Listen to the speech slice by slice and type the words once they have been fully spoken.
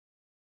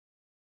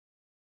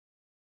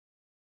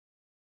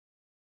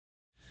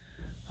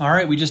All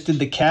right, we just did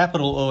the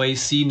capital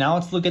OAC. Now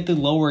let's look at the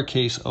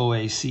lowercase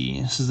OAC.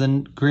 This is a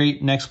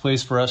great next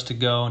place for us to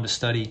go and to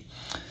study.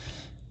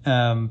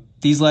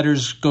 These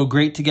letters go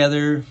great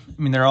together.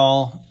 I mean, they're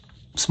all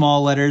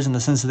small letters in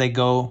the sense that they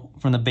go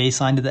from the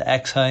baseline to the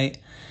X height.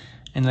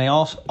 And they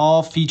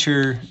all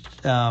feature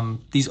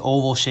these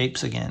oval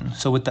shapes again.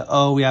 So with the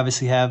O, we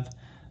obviously have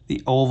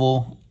the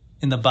oval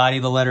in the body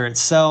of the letter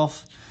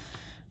itself.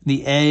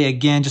 The A,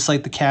 again, just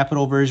like the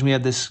capital version, we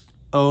have this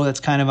O that's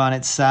kind of on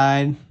its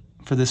side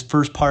for this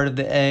first part of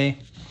the A.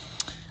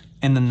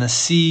 And then the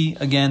C,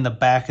 again, the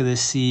back of the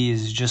C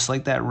is just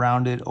like that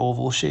rounded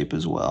oval shape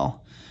as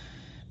well.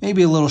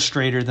 Maybe a little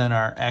straighter than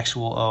our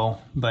actual O,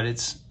 but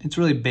it's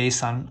really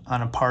based on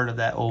a part of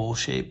that oval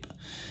shape.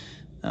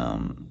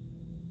 So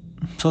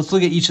let's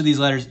look at each of these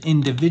letters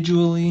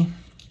individually,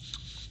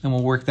 and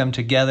we'll work them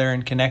together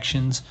in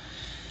connections.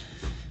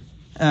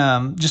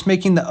 Just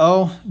making the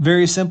O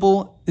very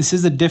simple. This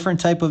is a different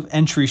type of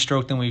entry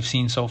stroke than we've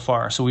seen so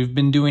far. So we've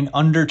been doing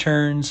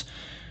underturns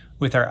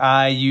with our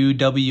I, U,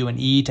 W, and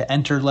E to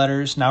enter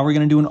letters. Now we're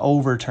going to do an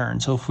overturn.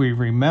 So if we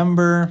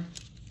remember,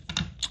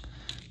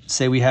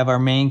 say we have our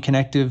main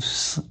connective,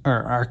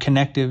 or our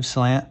connective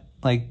slant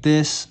like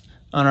this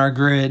on our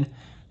grid.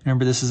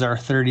 Remember, this is our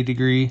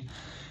 30-degree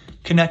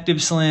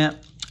connective slant.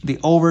 The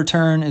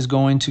overturn is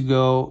going to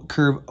go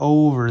curve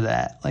over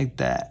that, like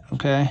that,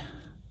 okay?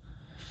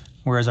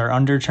 Whereas our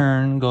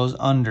underturn goes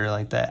under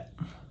like that.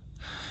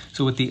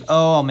 So with the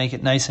O, I'll make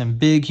it nice and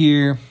big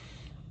here.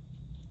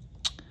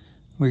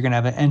 We're gonna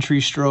have an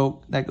entry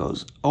stroke that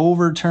goes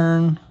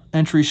overturn,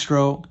 entry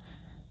stroke.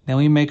 Then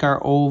we make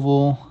our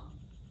oval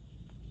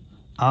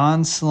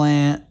on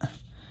slant.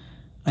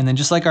 And then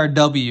just like our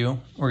W,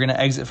 we're gonna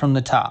exit from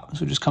the top.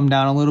 So just come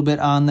down a little bit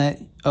on that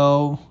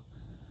O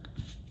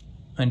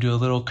and do a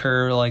little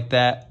curve like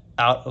that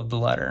out of the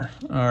letter,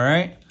 all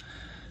right?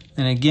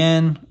 And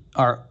again,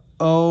 our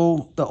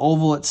O, the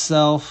oval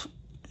itself,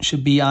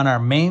 should be on our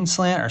main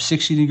slant, our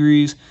 60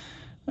 degrees,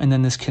 and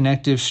then this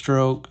connective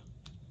stroke,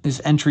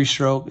 this entry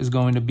stroke is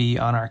going to be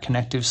on our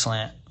connective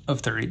slant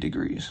of 30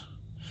 degrees.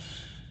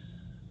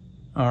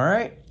 All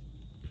right,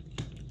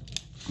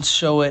 let's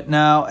show it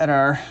now at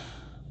our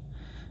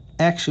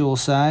actual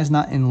size,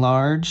 not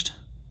enlarged.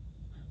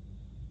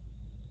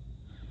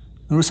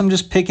 Notice I'm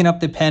just picking up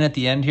the pen at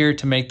the end here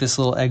to make this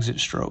little exit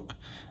stroke.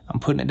 I'm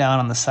putting it down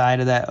on the side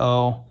of that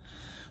O,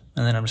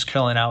 and then I'm just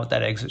curling out with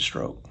that exit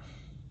stroke.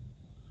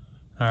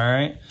 All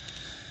right.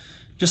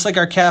 Just like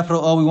our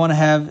capital O, we want to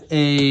have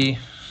a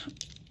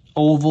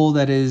oval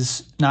that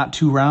is not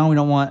too round. We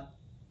don't want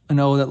an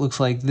O that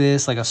looks like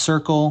this, like a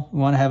circle. We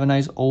want to have a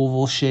nice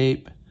oval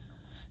shape,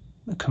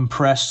 a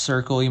compressed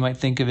circle, you might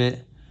think of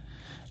it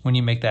when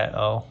you make that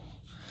O.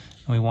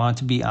 And we want it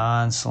to be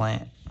on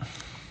slant.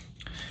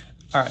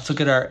 All right, let's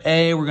look at our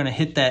A. We're going to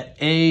hit that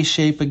A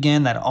shape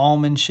again, that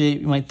almond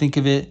shape, you might think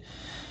of it.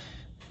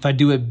 If I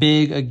do it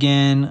big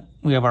again,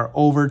 we have our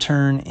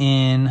overturn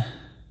in.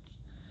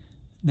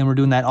 Then we're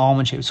doing that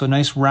almond shape. So a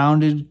nice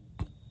rounded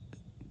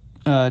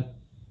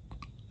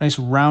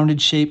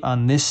shape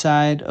on this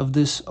side of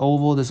this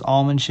oval, this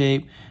almond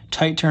shape.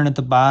 Tight turn at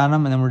the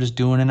bottom, and then we're just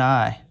doing an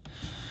I.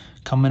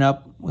 Coming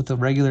up with a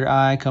regular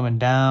I, coming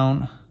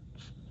down,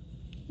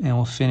 and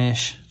we'll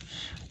finish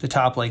the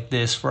top like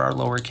this for our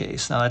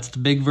lowercase. Now that's the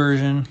big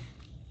version.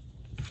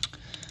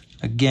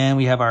 Again,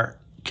 we have our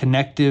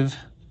connective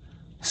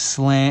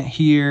slant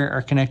here,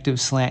 our connective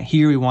slant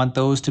here. We want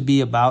those to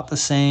be about the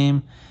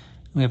same.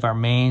 We have our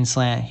main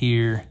slant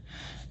here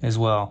as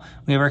well.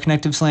 We have our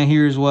connective slant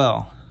here as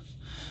well.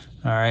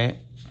 All right,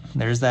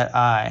 there's that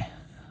I.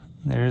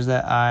 There's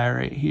that I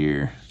right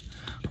here.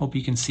 Hope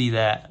you can see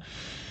that.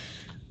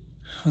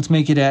 Let's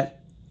make it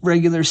at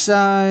regular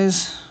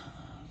size,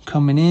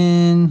 coming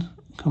in,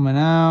 coming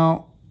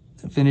out,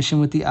 and finishing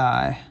with the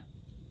I.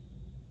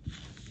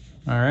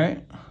 All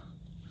right.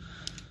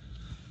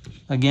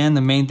 Again,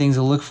 the main things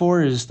to look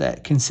for is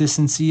that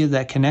consistency of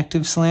that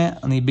connective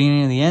slant on the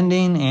beginning and the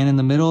ending and in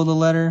the middle of the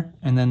letter,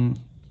 and then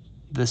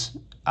this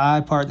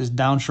I part, this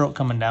downstroke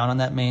coming down on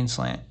that main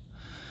slant.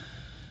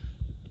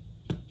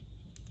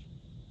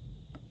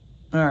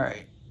 All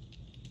right.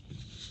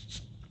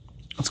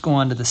 Let's go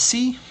on to the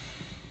C.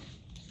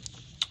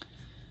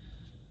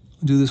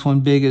 Do this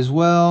one big as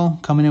well.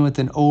 Coming in with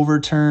an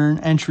overturn,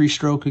 entry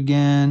stroke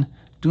again.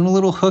 Doing a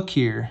little hook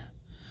here.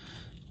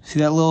 See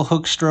that little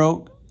hook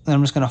stroke? Then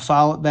I'm just going to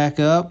follow it back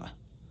up.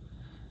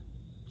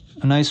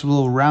 A nice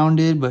little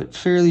rounded but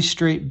fairly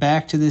straight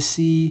back to the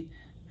C,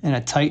 and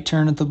a tight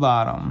turn at the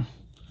bottom.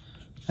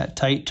 That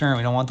tight turn,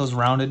 we don't want those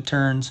rounded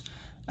turns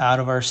out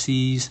of our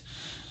C's.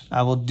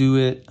 I will do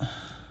it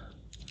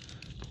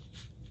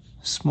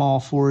small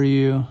for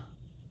you.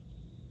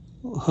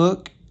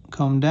 Hook,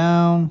 come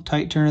down,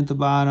 tight turn at the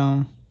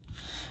bottom.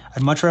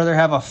 I'd much rather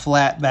have a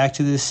flat back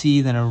to the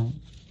C than a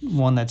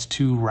one that's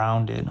too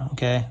rounded,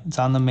 okay? It's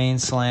on the main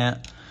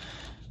slant.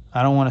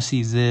 I don't want to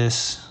see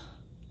this.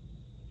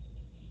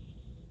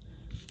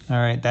 All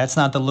right, that's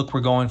not the look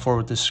we're going for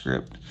with this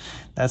script.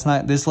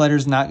 This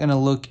letter's not going to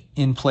look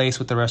in place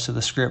with the rest of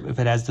the script if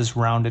it has this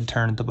rounded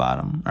turn at the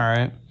bottom, all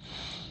right?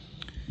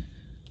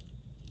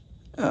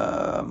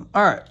 All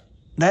right.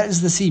 That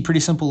is the C, pretty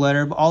simple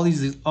letter. But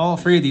all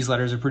three of these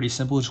letters are pretty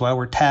simple, which is why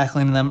we're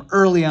tackling them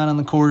early on in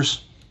the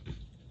course.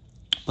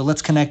 But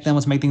let's connect them.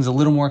 Let's make things a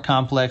little more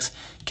complex.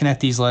 Connect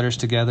these letters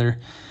together.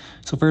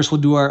 So first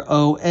we'll do our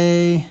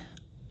OA,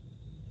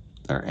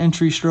 our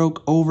entry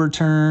stroke,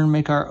 overturn,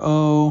 make our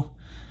O.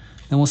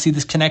 Then we'll see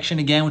this connection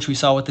again, which we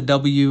saw with the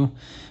W,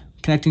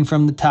 connecting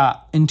from the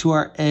top into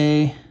our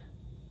A,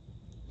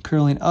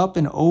 curling up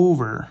and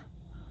over.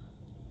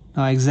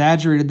 Now I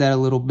exaggerated that a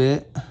little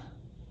bit,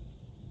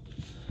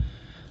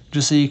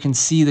 just so you can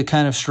see the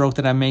kind of stroke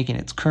that I'm making.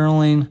 It's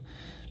curling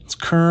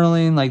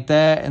like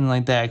that and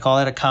like that. I call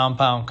that a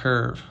compound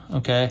curve,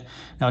 okay?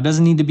 Now, it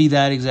doesn't need to be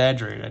that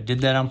exaggerated. I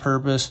did that on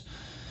purpose,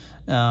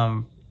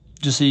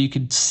 just so you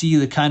could see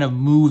the kind of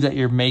move that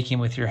you're making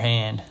with your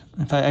hand.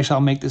 I'll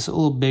make this a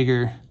little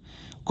bigger.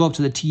 Go up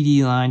to the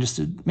TD line just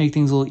to make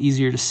things a little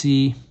easier to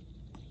see.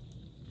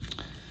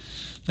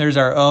 There's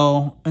our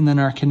O, and then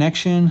our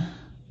connection,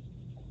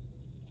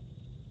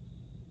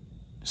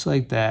 just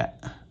like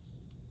that.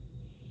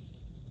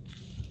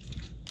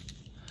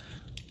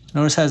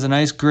 Notice it has a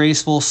nice,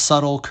 graceful,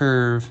 subtle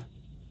curve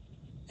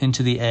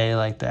into the A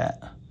like that.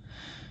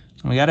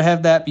 And we got to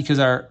have that because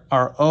our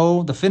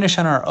O, the finish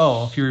on our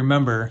O, if you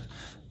remember,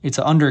 it's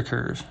an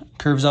undercurve.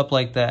 Curves up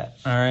like that,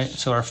 all right?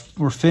 So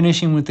we're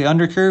finishing with the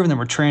undercurve, and then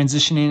we're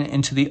transitioning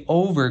into the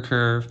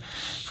overcurve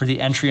for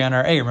the entry on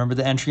our A. Remember,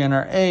 the entry on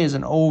our A is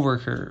an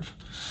overcurve,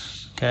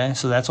 okay?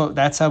 So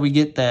that's how we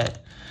get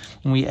that.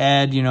 When we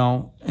add,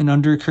 an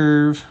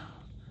undercurve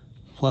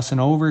plus an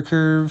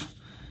overcurve,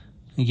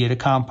 you get a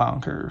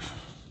compound curve.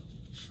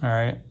 All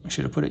right, I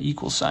should have put an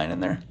equal sign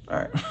in there. All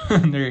right,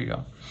 there you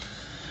go.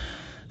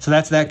 So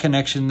that's that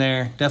connection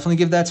there. Definitely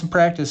give that some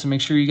practice and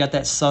make sure you got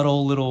that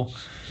subtle little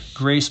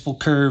graceful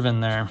curve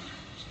in there.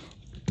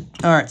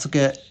 All right, let's look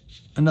at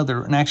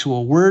an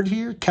actual word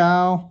here,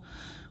 cow.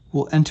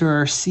 We'll enter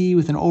our C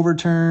with an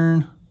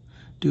overturn,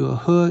 do a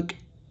hook,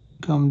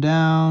 come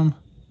down.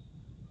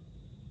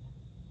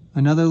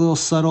 Another little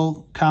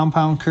subtle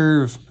compound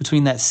curve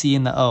between that C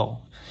and the O.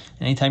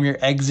 Anytime you're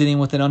exiting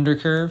with an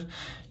undercurve,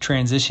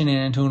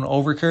 transitioning into an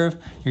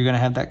overcurve, you're going to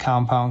have that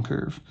compound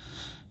curve.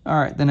 All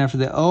right, then after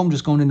the O, I'm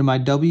just going into my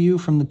W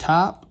from the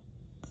top,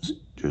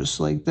 just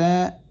like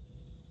that,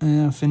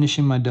 and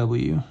finishing my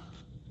W.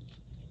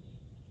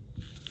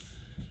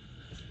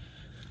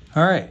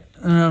 All right,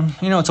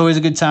 it's always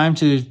a good time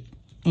to,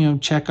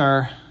 check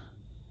our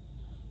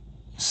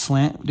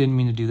slant. Didn't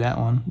mean to do that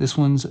one. This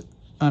one's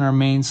on our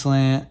main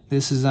slant.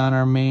 This is on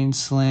our main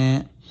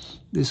slant.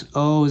 This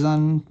O is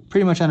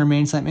pretty much on our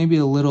main slant, maybe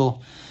a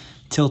little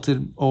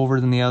tilted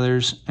over than the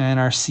others, and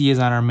our C is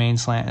on our main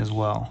slant as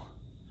well.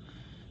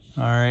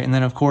 All right, and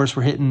then of course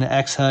we're hitting the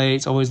X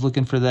heights, always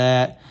looking for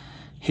that,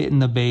 hitting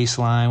the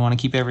baseline, want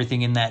to keep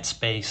everything in that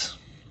space.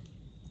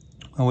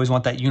 Always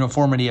want that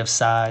uniformity of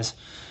size.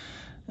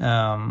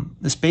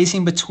 The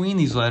spacing between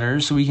these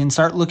letters, so we can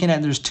start looking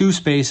at, there's 2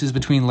 spaces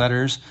between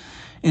letters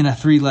in a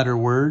 3-letter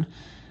word,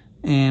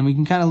 and we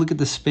can kind of look at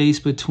the space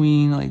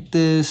between like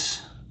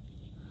this,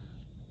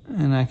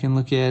 and I can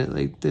look at it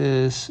like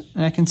this,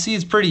 and I can see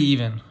it's pretty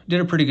even.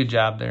 Did a pretty good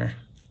job there.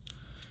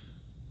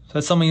 So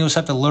that's something you'll just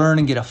have to learn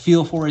and get a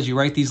feel for as you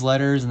write these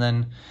letters, and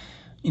then,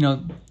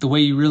 the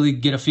way you really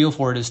get a feel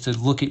for it is to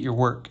look at your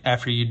work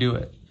after you do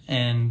it,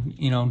 and,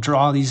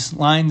 draw these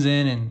lines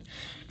in and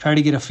try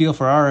to get a feel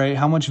for, all right,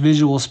 how much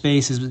visual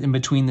space is in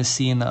between the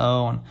C and the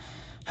O, and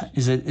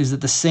is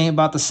it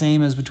about the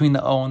same as between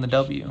the O and the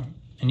W?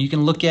 And you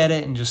can look at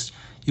it and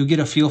you'll get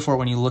a feel for it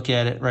when you look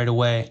at it right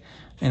away.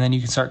 And then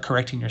you can start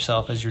correcting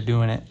yourself as you're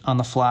doing it on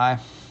the fly.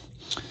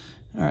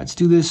 All right, let's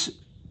do this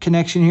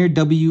connection here,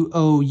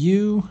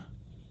 W-O-U.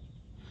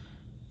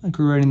 Like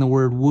we're writing the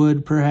word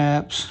wood,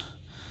 perhaps.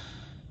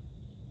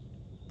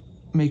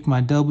 Make my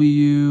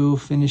W,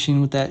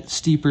 finishing with that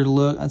steeper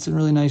look. That's a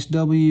really nice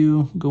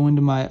W. Go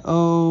into my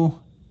O.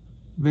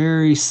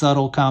 Very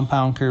subtle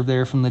compound curve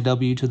there from the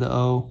W to the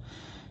O.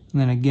 And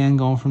then again,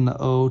 going from the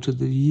O to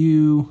the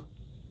U.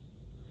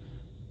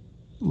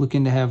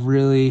 Looking to have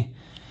really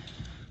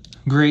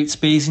great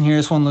spacing here.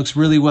 This one looks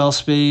really well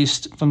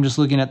spaced. If I'm just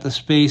looking at the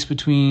space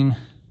between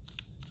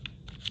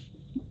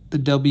the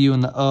W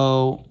and the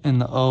O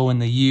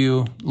and the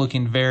U,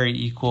 looking very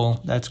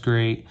equal. That's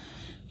great.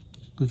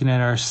 Looking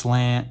at our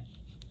slant,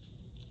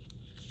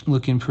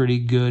 looking pretty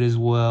good as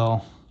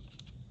well.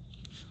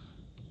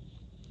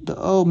 The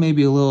O may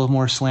be a little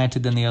more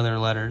slanted than the other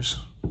letters.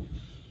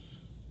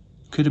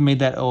 Could have made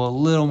that O a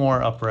little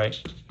more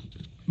upright.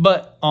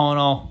 But all in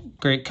all,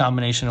 great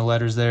combination of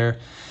letters there.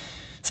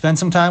 Spend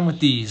some time with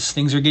these.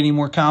 Things are getting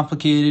more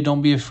complicated.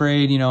 Don't be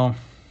afraid,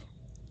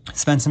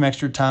 spend some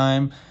extra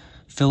time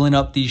filling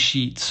up these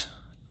sheets.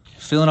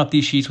 Filling up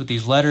these sheets with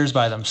these letters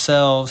by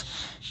themselves,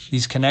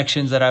 these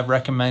connections that I've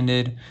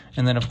recommended,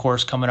 and then, of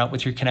course, coming up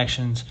with your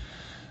connections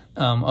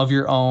of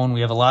your own.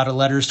 We have a lot of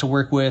letters to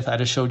work with. I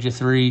just showed you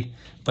 3,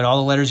 but all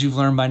the letters you've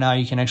learned by now,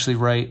 you can actually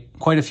write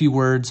quite a few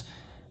words,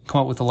 come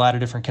up with a lot of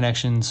different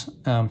connections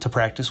to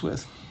practice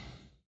with.